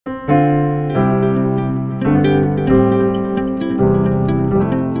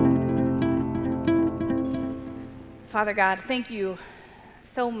Father God, thank you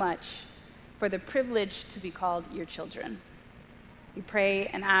so much for the privilege to be called your children. We pray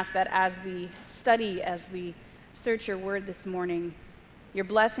and ask that as we study, as we search your word this morning, your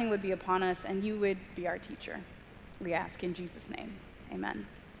blessing would be upon us and you would be our teacher. We ask in Jesus' name, amen.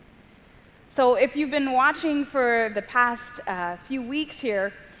 So if you've been watching for the past few weeks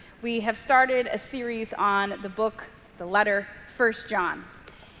here, we have started a series on the book, the letter, 1 John.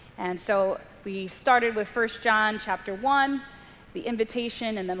 And so we started with 1 John chapter 1, the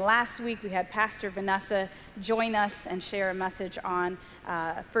invitation, and then last week we had Pastor Vanessa join us and share a message on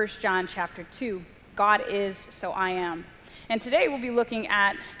 1 John chapter 2, God is, so I am. And today we'll be looking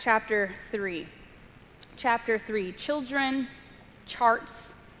at chapter 3. Chapter 3, children,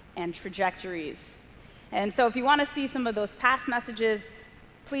 charts, and trajectories. And so if you want to see some of those past messages,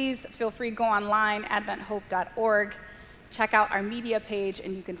 please feel free to go online, adventhope.org. Check out our media page,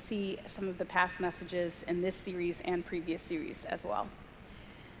 and you can see some of the past messages in this series and previous series as well.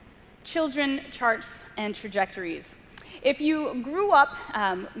 Children, charts, and trajectories. If you grew up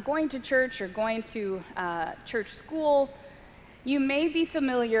going to church or going to church school, you may be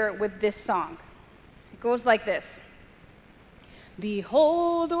familiar with this song. It goes like this.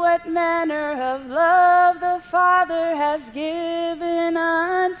 Behold what manner of love the Father has given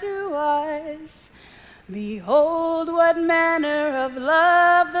unto us. Behold what manner of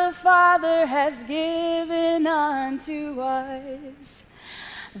love the Father has given unto us,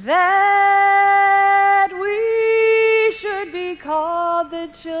 that we should be called the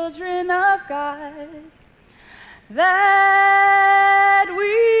children of God, that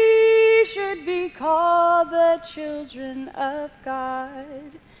we should be called the children of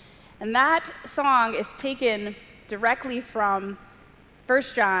God. And that song is taken directly from 1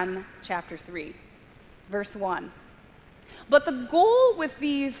 John chapter 3. Verse 1. But the goal with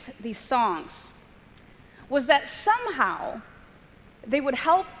these songs was that somehow they would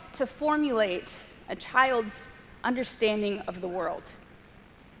help to formulate a child's understanding of the world.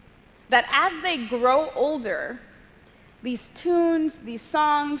 That as they grow older, these tunes, these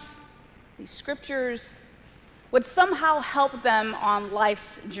songs, these scriptures would somehow help them on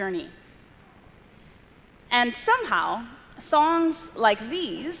life's journey. And somehow, songs like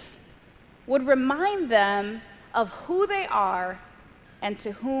these would remind them of who they are and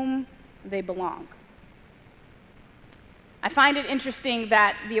to whom they belong. I find it interesting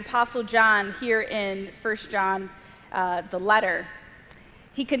that the Apostle John here in 1 John, the letter,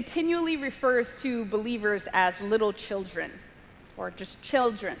 he continually refers to believers as little children, or just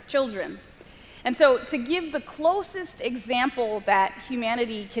children. And so to give the closest example that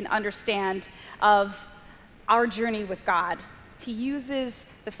humanity can understand of our journey with God, he uses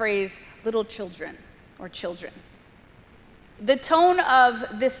the phrase little children or children. The tone of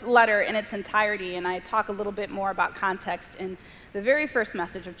this letter in its entirety, and I talk a little bit more about context in the very first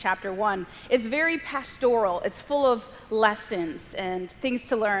message of chapter 1, is very pastoral. It's full of lessons and things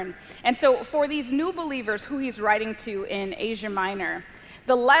to learn. And so for these new believers who he's writing to in Asia Minor,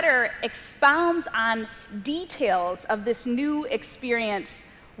 the letter expounds on details of this new experience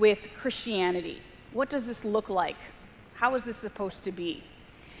with Christianity. What does this look like? How is this supposed to be?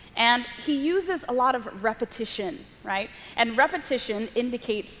 And he uses a lot of repetition, right? And repetition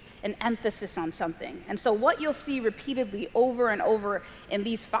indicates an emphasis on something. And so what you'll see repeatedly over and over in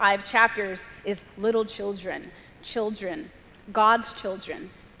these 5 chapters is little children, children, God's children,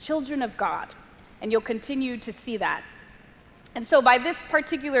 children of God. And you'll continue to see that. And so by this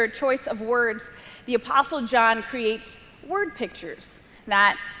particular choice of words, the Apostle John creates word pictures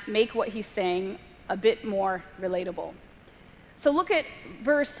that make what he's saying a bit more relatable. So look at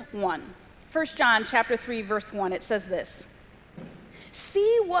verse 1. 1 John chapter 3, verse 1, it says this.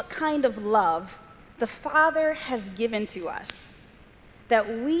 See what kind of love the Father has given to us, that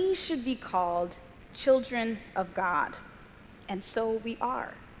we should be called children of God. And so we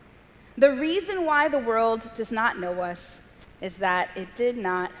are. The reason why the world does not know us is that it did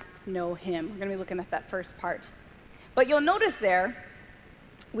not know him. We're going to be looking at that first part. But you'll notice there,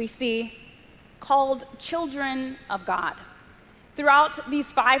 we see called children of God. Throughout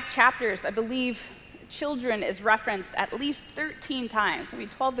these 5 chapters, I believe children is referenced at least 13 times.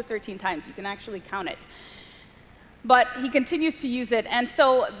 12 to 13 times. You can actually count it. But he continues to use it. And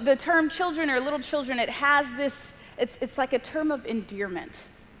so the term children or little children, it has this, it's like a term of endearment.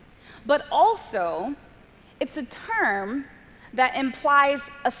 But also, it's a term that implies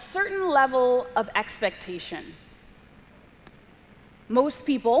a certain level of expectation. Most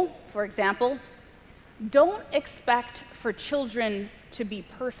people, for example, don't expect for children to be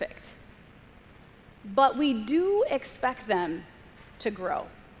perfect, but we do expect them to grow.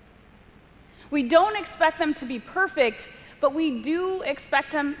 We don't expect them to be perfect, but we do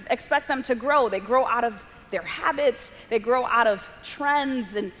expect them to grow. They grow out of their habits, they grow out of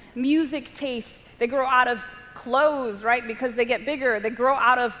trends and music tastes, they grow out of clothes, right? Because they get bigger, they grow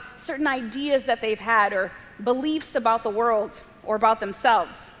out of certain ideas that they've had or beliefs about the world or about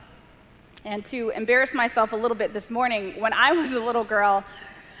themselves. And to embarrass myself a little bit this morning, when I was a little girl,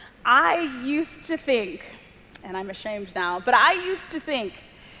 I used to think, and I'm ashamed now, but I used to think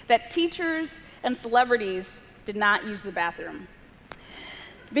that teachers and celebrities did not use the bathroom.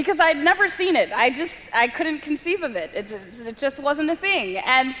 Because I'd never seen it. I couldn't conceive of it. It just wasn't a thing.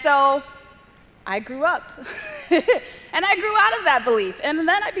 And so I grew up. And I grew out of that belief. And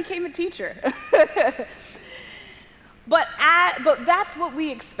then I became a teacher. But that's what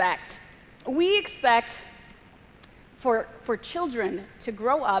we expect. We expect for children to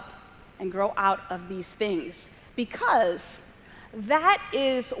grow up and grow out of these things, because that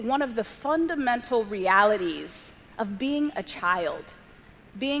is one of the fundamental realities of being a child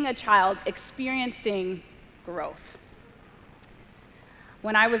experiencing growth.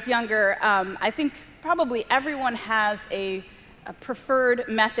 When I was younger, I think probably everyone has a preferred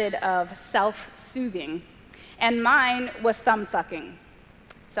method of self-soothing, and mine was thumb sucking.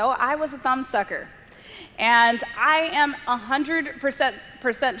 So I was a thumb sucker. And I am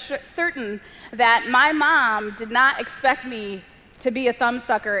 100% certain that my mom did not expect me to be a thumb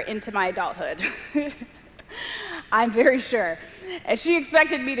sucker into my adulthood. I'm very sure. And she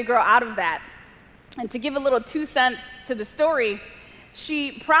expected me to grow out of that. And to give a little 2 cents to the story,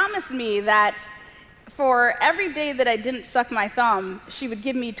 she promised me that for every day that I didn't suck my thumb, she would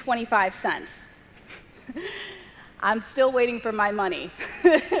give me 25 cents. I'm still waiting for my money.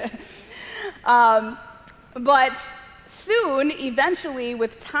 But soon, eventually,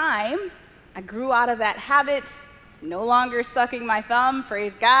 with time, I grew out of that habit, no longer sucking my thumb,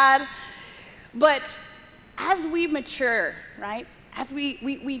 praise God. But as we mature, right, as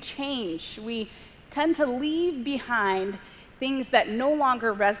we change, we tend to leave behind things that no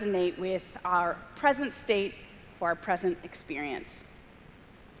longer resonate with our present state or our present experience.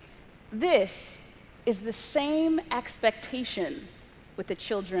 This is the same expectation with the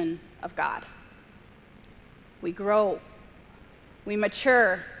children of God. We grow, we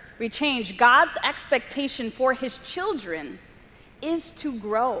mature, we change. God's expectation for his children is to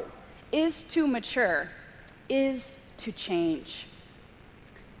grow, is to mature, is to change.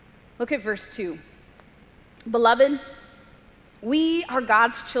 Look at verse 2. Beloved, we are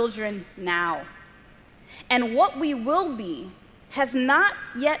God's children now, and what we will be has not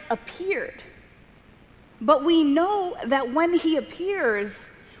yet appeared. But we know that when he appears,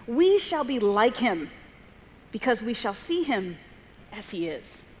 we shall be like him, because we shall see him as he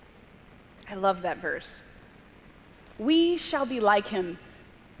is. I love that verse. We shall be like him.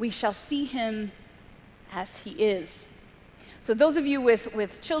 We shall see him as he is. So those of you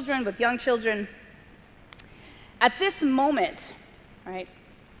with children, with young children, at this moment, right,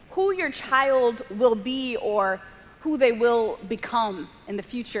 who your child will be or who they will become in the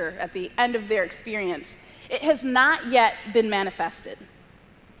future at the end of their experience, it has not yet been manifested.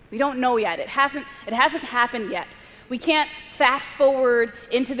 We don't know yet. It hasn't happened yet. We can't fast forward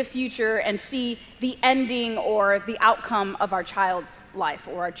into the future and see the ending or the outcome of our child's life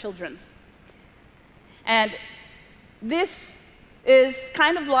or our children's. And this is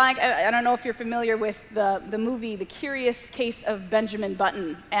kind of like, I don't know if you're familiar with the movie The Curious Case of Benjamin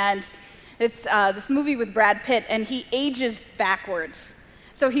Button. And it's this movie with Brad Pitt, and he ages backwards.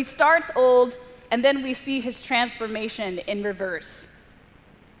 So he starts old, and then we see his transformation in reverse.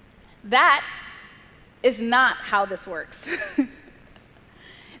 That is not how this works.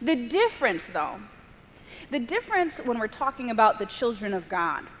 The difference, though, when we're talking about the children of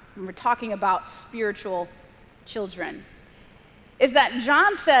God, when we're talking about spiritual children, is that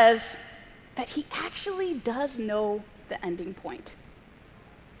John says that he actually does know the ending point.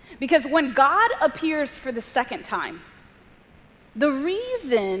 Because when God appears for the second time, the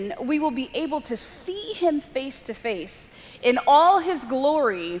reason we will be able to see him face to face in all his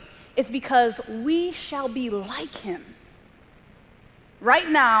glory is because we shall be like him. Right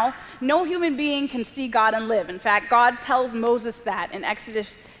now, no human being can see God and live. In fact, God tells Moses that in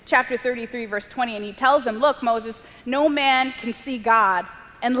Exodus chapter 33, verse 20, and he tells him, look, Moses, no man can see God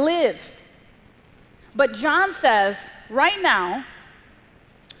and live. But John says, right now,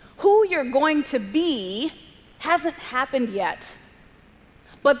 who you're going to be hasn't happened yet.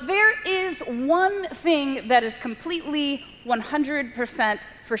 But there is one thing that is completely 100%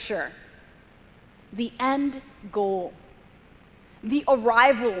 for sure. The end goal. The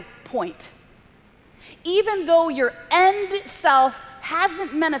arrival point. Even though your end self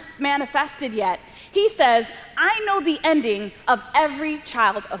hasn't manifested yet, he says, I know the ending of every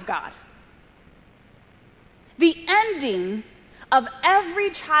child of God. The ending of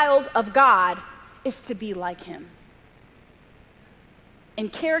every child of God is to be like him. In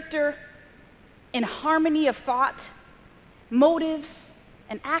character, in harmony of thought, motives,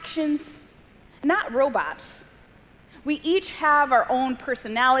 and actions, not robots. We each have our own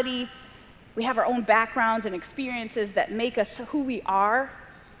personality. We have our own backgrounds and experiences that make us who we are.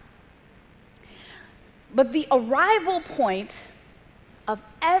 But the arrival point of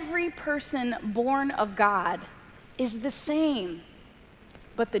every person born of God is the same,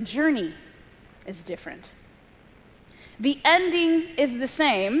 but the journey is different. The ending is the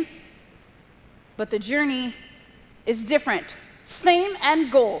same, but the journey is different. Same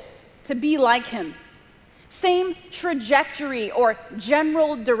end goal, to be like him. Same trajectory or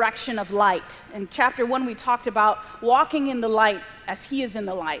general direction of light. In chapter 1, we talked about walking in the light as he is in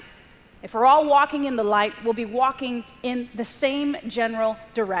the light. If we're all walking in the light, we'll be walking in the same general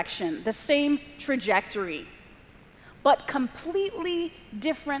direction, the same trajectory, but completely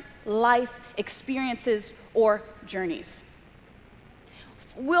different life experiences or journeys.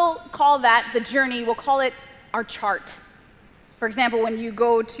 We'll call that the journey, we'll call it our chart. For example, when you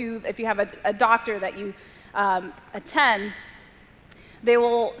go to, if you have a doctor that you attend, they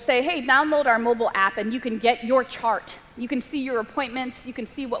will say, hey, download our mobile app and you can get your chart. You can see your appointments, you can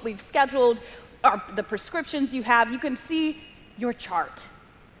see what we've scheduled, the prescriptions you have, you can see your chart.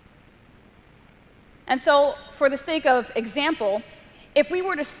 And so, for the sake of example, if we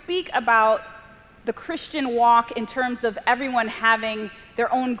were to speak about the Christian walk in terms of everyone having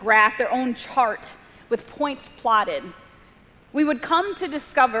their own graph, their own chart with points plotted, we would come to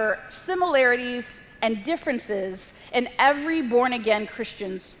discover similarities and differences in every born-again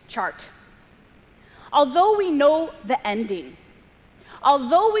Christian's chart. Although we know the ending,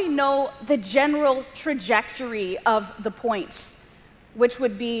 although we know the general trajectory of the points, which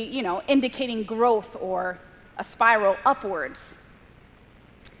would be, indicating growth or a spiral upwards,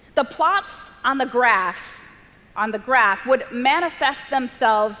 the plots on the graph would manifest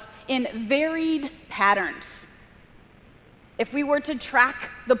themselves in varied patterns. If we were to track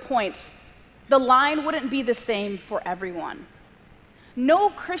the points, the line wouldn't be the same for everyone. No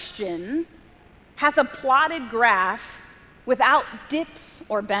Christian has a plotted graph without dips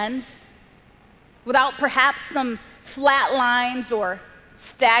or bends, without perhaps some flat lines or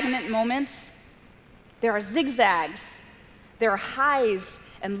stagnant moments. There are zigzags, there are highs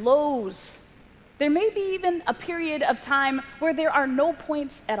and lows. There may be even a period of time where there are no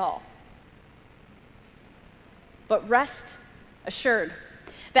points at all. But rest assured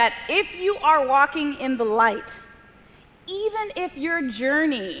that if you are walking in the light, even if your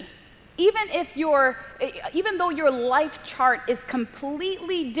journey, even though your life chart is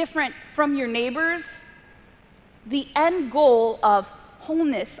completely different from your neighbor's, the end goal of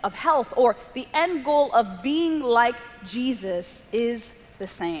wholeness, of health, or the end goal of being like Jesus is the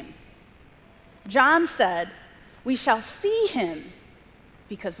same. John said, we shall see him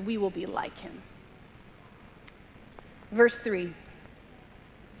because we will be like him. Verse 3,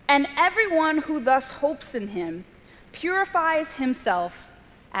 and everyone who thus hopes in him purifies himself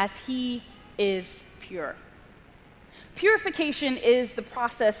as he is pure. Purification is the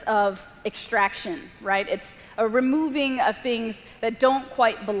process of extraction, right? It's a removing of things that don't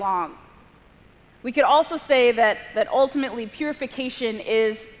quite belong. We could also say that ultimately purification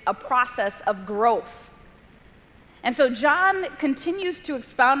is a process of growth. And so John continues to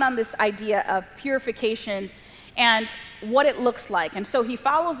expound on this idea of purification and what it looks like. And so he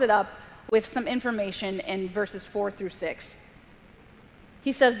follows it up with some information in verses 4 through 6.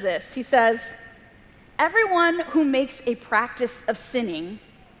 He says this, he says, everyone who makes a practice of sinning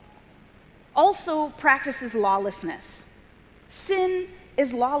also practices lawlessness. Sin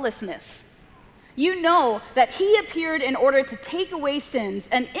is lawlessness. You know that he appeared in order to take away sins,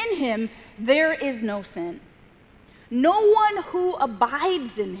 and in him there is no sin. No one who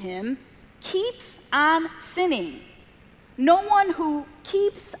abides in him keeps on sinning. No one who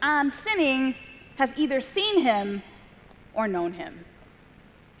keeps on sinning has either seen him or known him.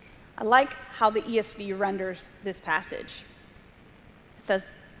 I like how the ESV renders this passage. It says,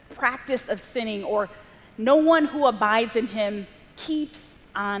 practice of sinning, or no one who abides in him keeps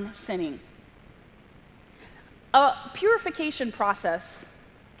on sinning. A purification process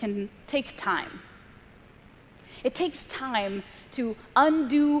can take time. It takes time to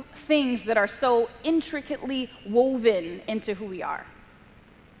undo things that are so intricately woven into who we are.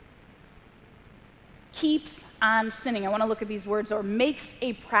 Keeps on sinning. I want to look at these words, or makes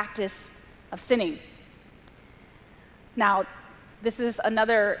a practice of sinning. Now, this is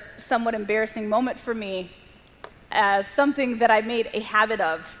another somewhat embarrassing moment for me as something that I made a habit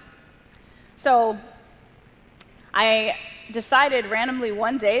of. So I decided randomly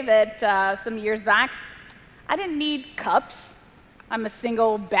one day that some years back, I didn't need cups. I'm a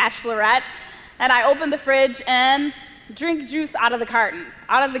single bachelorette, and I opened the fridge and drink juice out of the carton,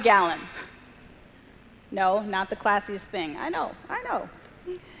 out of the gallon. No, not the classiest thing. I know.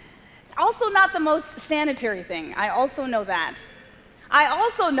 Also not the most sanitary thing. I also know that. I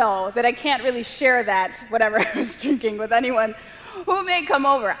also know that I can't really share that, whatever I was drinking, with anyone who may come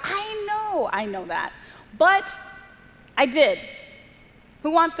over. I know that. But I did.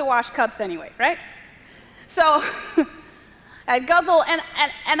 Who wants to wash cups anyway, right? So I'd guzzle,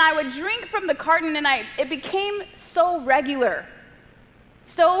 and I would drink from the carton, and it became so regular,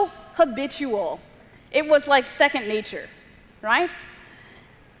 so habitual. It was like second nature, right?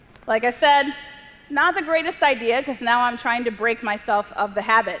 Like I said, not the greatest idea, because now I'm trying to break myself of the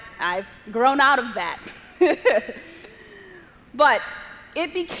habit. I've grown out of that. But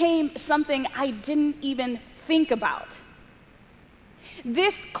it became something I didn't even think about.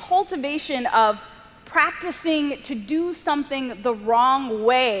 This cultivation of practicing to do something the wrong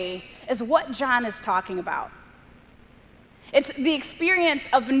way is what John is talking about. It's the experience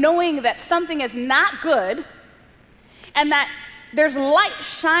of knowing that something is not good and that there's light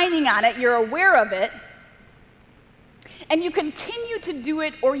shining on it, you're aware of it, and you continue to do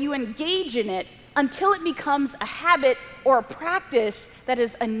it or you engage in it until it becomes a habit or a practice that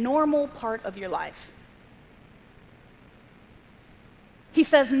is a normal part of your life. He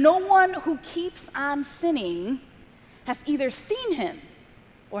says, no one who keeps on sinning has either seen him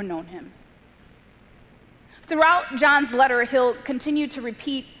or known him. Throughout John's letter, he'll continue to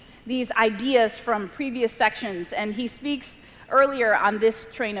repeat these ideas from previous sections, and he speaks earlier on this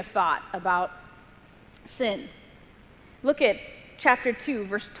train of thought about sin. Look at chapter 2,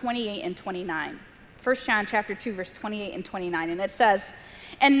 verse 28 and 29. 1 John chapter 2, verse 28 and 29, and it says,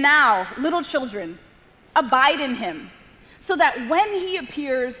 "And now, little children, abide in him, so that when he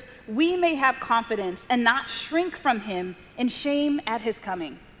appears, we may have confidence and not shrink from him in shame at his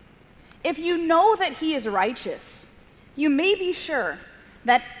coming. If you know that he is righteous, you may be sure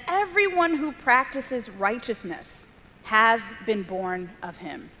that everyone who practices righteousness has been born of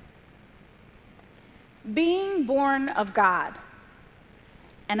him." Being born of God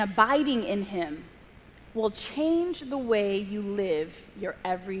and abiding in him will change the way you live your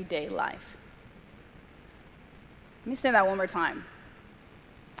everyday life. Let me say that one more time.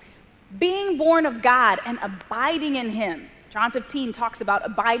 Being born of God and abiding in him. John 15 talks about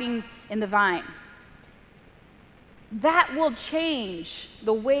abiding in the vine. That will change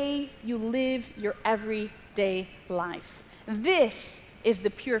the way you live your everyday life. This is the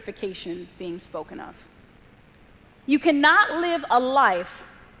purification being spoken of. You cannot live a life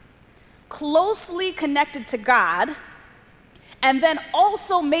closely connected to God and then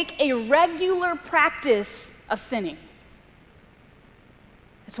also make a regular practice of sinning.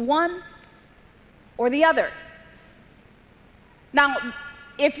 It's one or the other. Now,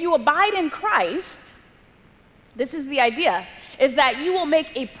 if you abide in Christ, this is the idea, is that you will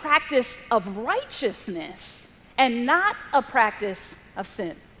make a practice of righteousness and not a practice of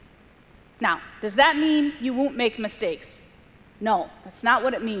sin. Now, does that mean you won't make mistakes? No, that's not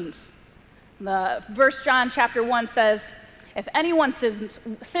what it means. The 1 John chapter 1 says, if anyone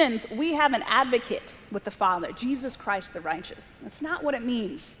sins, we have an advocate with the Father, Jesus Christ the righteous. That's not what it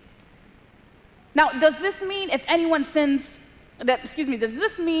means. Now, does this mean if anyone sins, does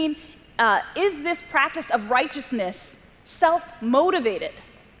this mean, is this practice of righteousness self-motivated?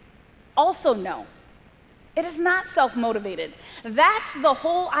 Also, no. It is not self-motivated. That's the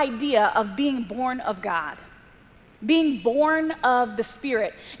whole idea of being born of God, being born of the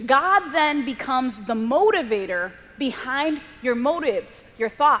Spirit. God then becomes the motivator behind your motives, your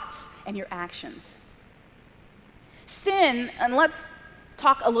thoughts, and your actions. Sin, and let's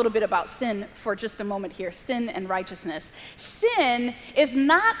talk a little bit about sin for just a moment here, sin and righteousness. Sin is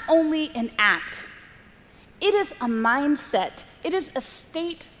not only an act, it is a mindset, it is a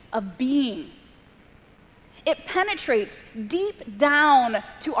state of being. It penetrates deep down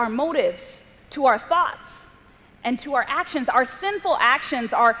to our motives, to our thoughts, and to our actions. Our sinful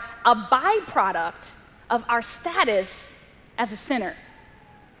actions are a byproduct of our status as a sinner.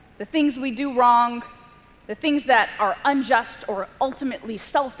 The things we do wrong, the things that are unjust or ultimately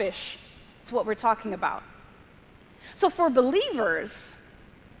selfish, it's what we're talking about. So for believers,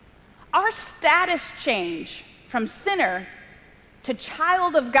 our status change from sinner to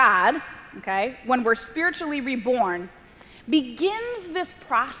child of God, okay, when we're spiritually reborn, begins this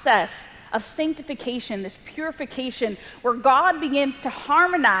process of sanctification, this purification, where God begins to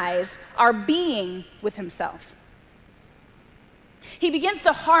harmonize our being with himself. He begins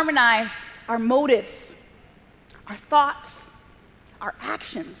to harmonize our motives, our thoughts, our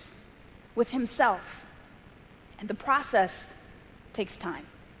actions with himself. And the process takes time.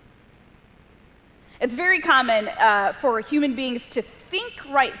 It's very common for human beings to think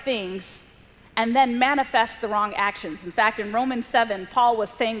right things and then manifest the wrong actions. In fact, in Romans 7, Paul was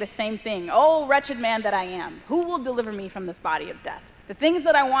saying the same thing. Oh, wretched man that I am, who will deliver me from this body of death? The things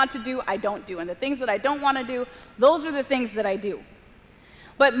that I want to do, I don't do. And the things that I don't want to do, those are the things that I do.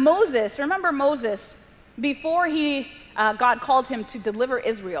 But Moses, remember Moses, before God called him to deliver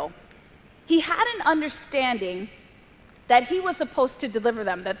Israel, he had an understanding that he was supposed to deliver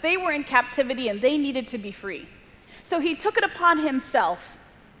them, that they were in captivity and they needed to be free. So he took it upon himself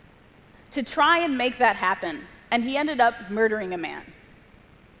to try and make that happen, and he ended up murdering a man.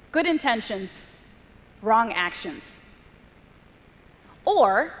 Good intentions, wrong actions.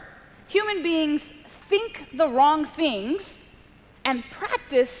 Or human beings think the wrong things and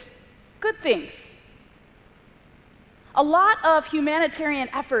practice good things. A lot of humanitarian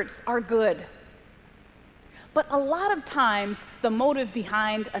efforts are good, but a lot of times the motive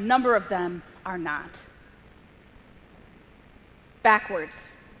behind a number of them are not.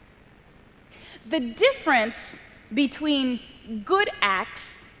 Backwards. The difference between good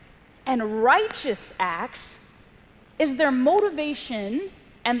acts and righteous acts is their motivation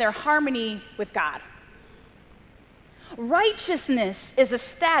and their harmony with God. Righteousness is a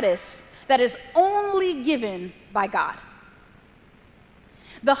status that is only given by God.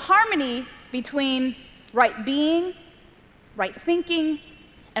 The harmony between right being, right thinking,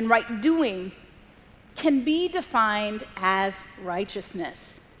 and right doing can be defined as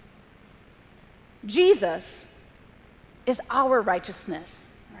righteousness. Jesus is our righteousness,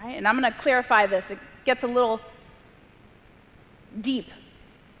 right? And I'm going to clarify this. It gets a little deep.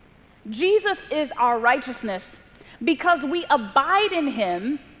 Jesus is our righteousness because we abide in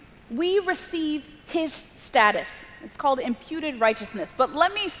him, we receive his status. It's called imputed righteousness. But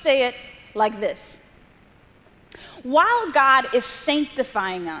let me say it like this. While God is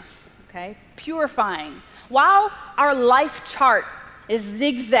sanctifying us, okay, purifying, while our life chart is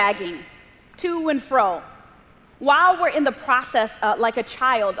zigzagging to and fro, while we're in the process, like a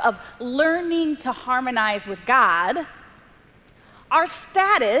child, of learning to harmonize with God, our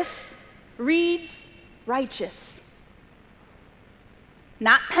status reads righteous.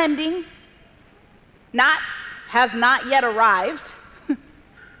 Not pending, has not yet arrived.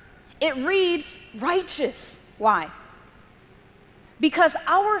 It reads righteous. Why? Because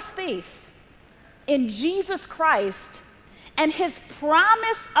our faith in Jesus Christ and his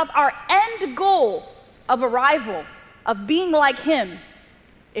promise of our end goal of arrival, of being like him,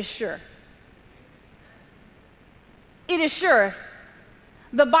 is sure. It is sure.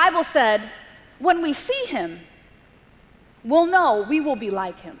 The Bible said, when we see him, we'll know we will be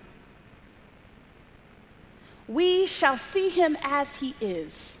like him. We shall see him as he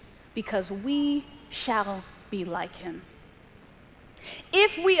is, because we shall be like him.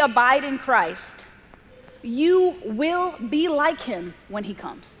 If we abide in Christ, you will be like him when he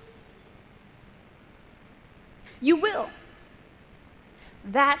comes. You will.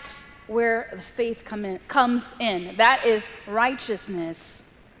 That's where the faith comes in. That is righteousness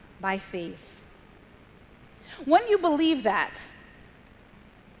by faith. When you believe that,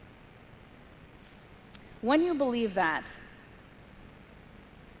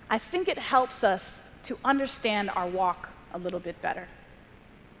 I think it helps us to understand our walk a little bit better.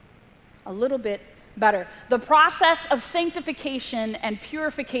 A little bit better. The process of sanctification and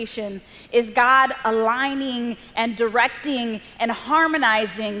purification is God aligning and directing and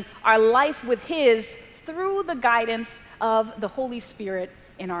harmonizing our life with his through the guidance of the Holy Spirit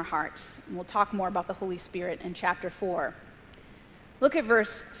in our hearts. And we'll talk more about the Holy Spirit in chapter 4. Look at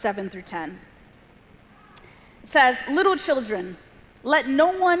verse 7 through 10. It says, "Little children, let no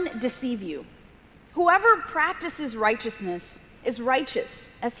one deceive you. Whoever practices righteousness is righteous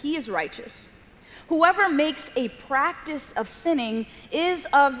as he is righteous. Whoever makes a practice of sinning is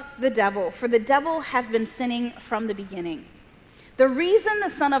of the devil, for the devil has been sinning from the beginning. The reason the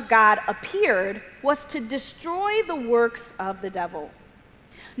Son of God appeared was to destroy the works of the devil.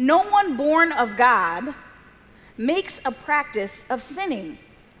 No one born of God makes a practice of sinning,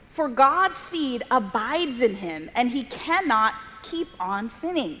 for God's seed abides in him, and he cannot keep on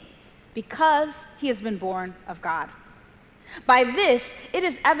sinning, because he has been born of God. By this, it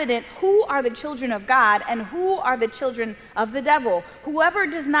is evident who are the children of God and who are the children of the devil. Whoever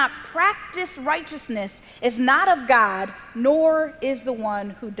does not practice righteousness is not of God, nor is the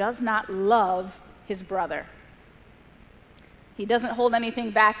one who does not love his brother. He doesn't hold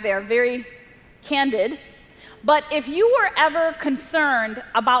anything back there, very candid. But if you were ever concerned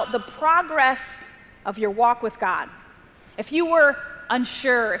about the progress of your walk with God, if you were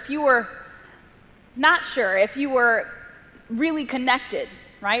unsure, if you were not sure, if you were really connected,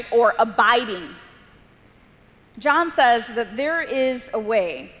 right, or abiding, John says that there is a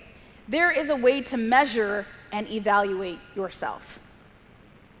way to measure and evaluate yourself.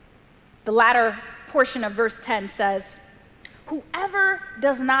 The latter portion of verse 10 says, whoever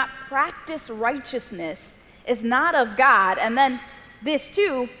does not practice righteousness is not of God, and then this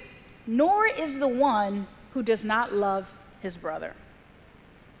too, nor is the one who does not love his brother.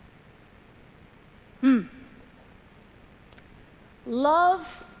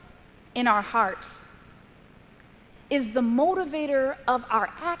 Love in our hearts is the motivator of our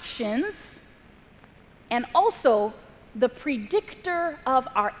actions and also the predictor of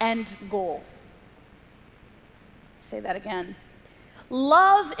our end goal. Say that again.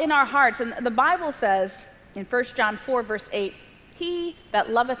 Love in our hearts, and the Bible says in 1 John 4, verse 8, he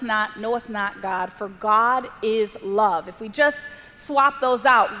that loveth not knoweth not God, for God is love. If we just swap those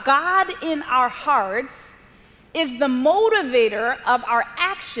out, God in our hearts is the motivator of our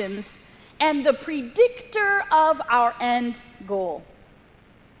actions and the predictor of our end goal.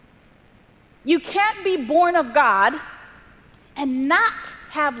 You can't be born of God and not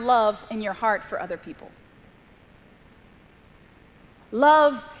have love in your heart for other people.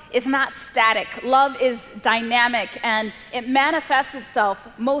 Love is not static. Love is dynamic, and it manifests itself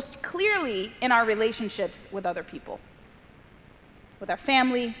most clearly in our relationships with other people, with our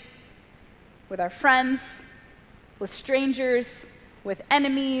family, with our friends, with strangers, with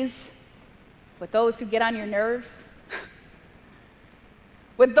enemies, with those who get on your nerves,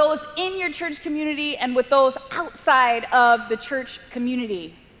 with those in your church community and with those outside of the church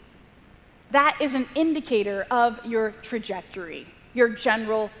community. That is an indicator of your trajectory, your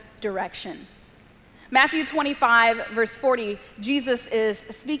general direction. Matthew 25, verse 40, Jesus is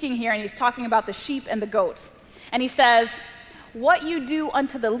speaking here, and he's talking about the sheep and the goats. And he says, what you do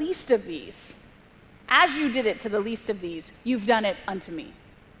unto the least of these, as you did it to the least of these, you've done it unto me.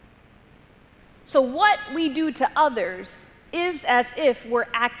 So what we do to others is as if we're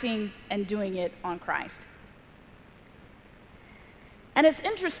acting and doing it on Christ. And it's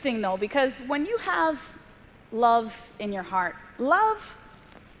interesting, though, because when you have love in your heart, love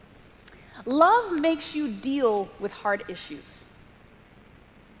makes you deal with hard issues.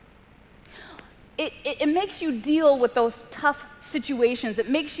 It makes you deal with those tough situations. It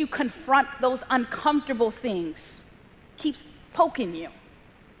makes you confront those uncomfortable things. Keeps poking you.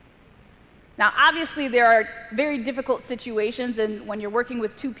 Now, obviously, there are very difficult situations, and when you're working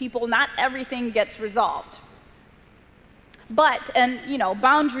with two people, not everything gets resolved. But,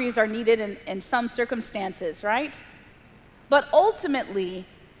 boundaries are needed in some circumstances, right? But ultimately,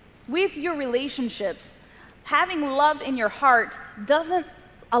 with your relationships, having love in your heart doesn't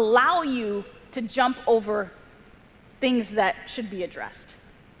allow you to jump over things that should be addressed,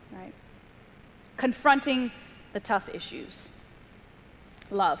 right? Confronting the tough issues.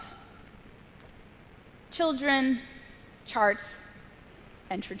 Love. Children, charts,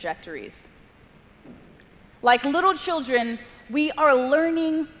 and trajectories. Like little children, we are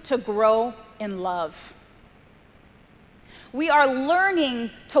learning to grow in love. We are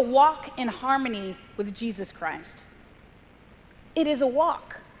learning to walk in harmony with Jesus Christ. It is a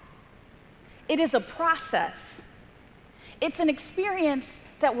walk. It is a process. It's an experience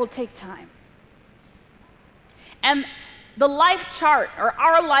that will take time. And the life chart, or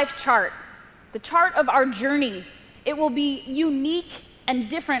our life chart, the chart of our journey, it will be unique and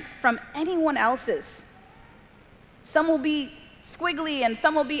different from anyone else's. Some will be squiggly, and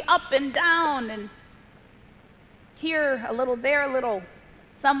some will be up and down, and here a little, there a little,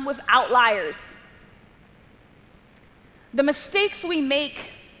 some with outliers. The mistakes we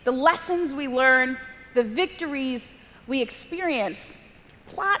make, the lessons we learn, the victories we experience,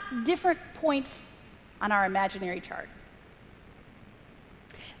 plot different points on our imaginary chart.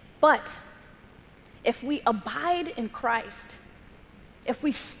 But if we abide in Christ, if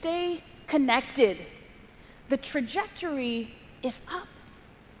we stay connected, the trajectory is up,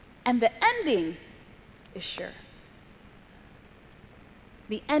 and the ending is sure.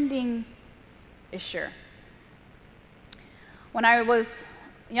 The ending is sure. When I was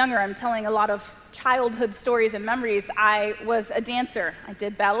younger, I'm telling a lot of childhood stories and memories. I was a dancer. I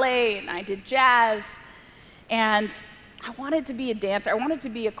did ballet, and I did jazz, and I wanted to be a dancer. I wanted to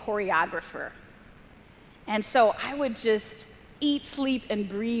be a choreographer. And so I would just eat, sleep, and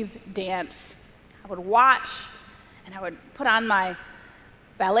breathe dance. I would watch, and I would put on my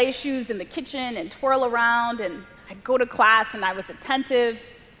ballet shoes in the kitchen and twirl around, and I'd go to class, and I was attentive.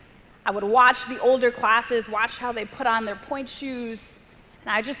 I would watch the older classes, watch how they put on their pointe shoes,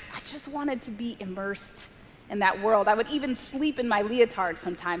 and I just wanted to be immersed in that world. I would even sleep in my leotard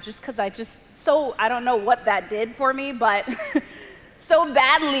sometimes, just because I don't know what that did for me, but so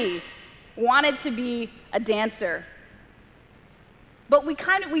badly wanted to be a dancer. But we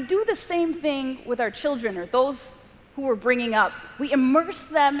do the same thing with our children, or those who we're bringing up. We immerse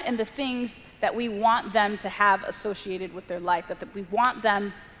them in the things that we want them to have associated with their life, that we want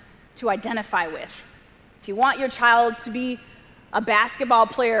them to identify with. If you want your child to be a basketball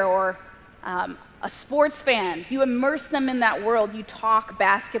player or a sports fan, you immerse them in that world. You talk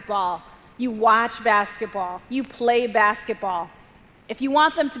basketball, you watch basketball, you play basketball. If you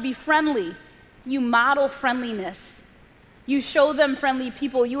want them to be friendly, you model friendliness. You show them friendly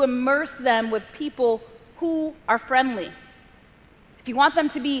people. You immerse them with people who are friendly. If you want them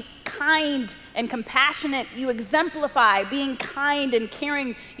to be kind and compassionate, you exemplify being kind and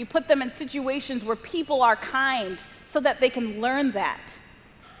caring. You put them in situations where people are kind so that they can learn that.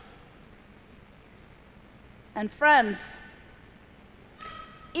 And friends,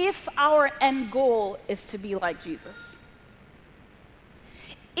 if our end goal is to be like Jesus,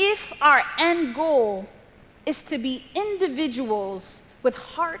 if our end goal is to be individuals with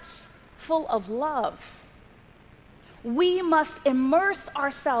hearts full of love, we must immerse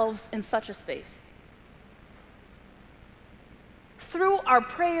ourselves in such a space. Through our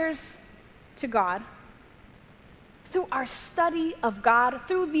prayers to God, through our study of God,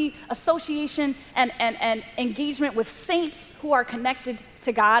 through the association and engagement with saints who are connected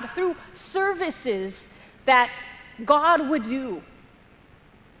to God, through services that God would do,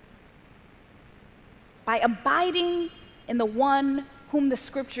 by abiding in the one whom the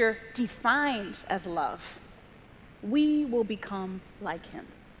scripture defines as love, we will become like him.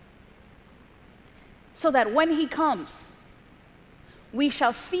 So that when he comes, we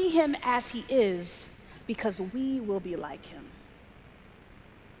shall see him as he is, because we will be like him.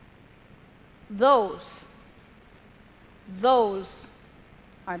 Those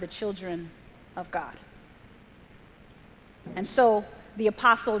are the children of God. And so the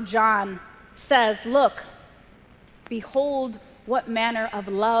Apostle John says, look, behold what manner of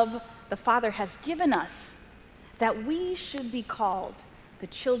love the Father has given us, that we should be called the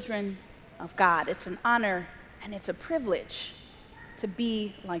children of God. It's an honor and it's a privilege to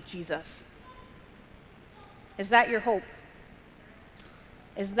be like Jesus. Is that your hope?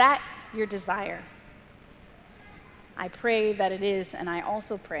 Is that your desire? I pray that it is, and I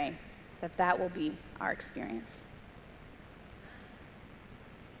also pray that that will be our experience.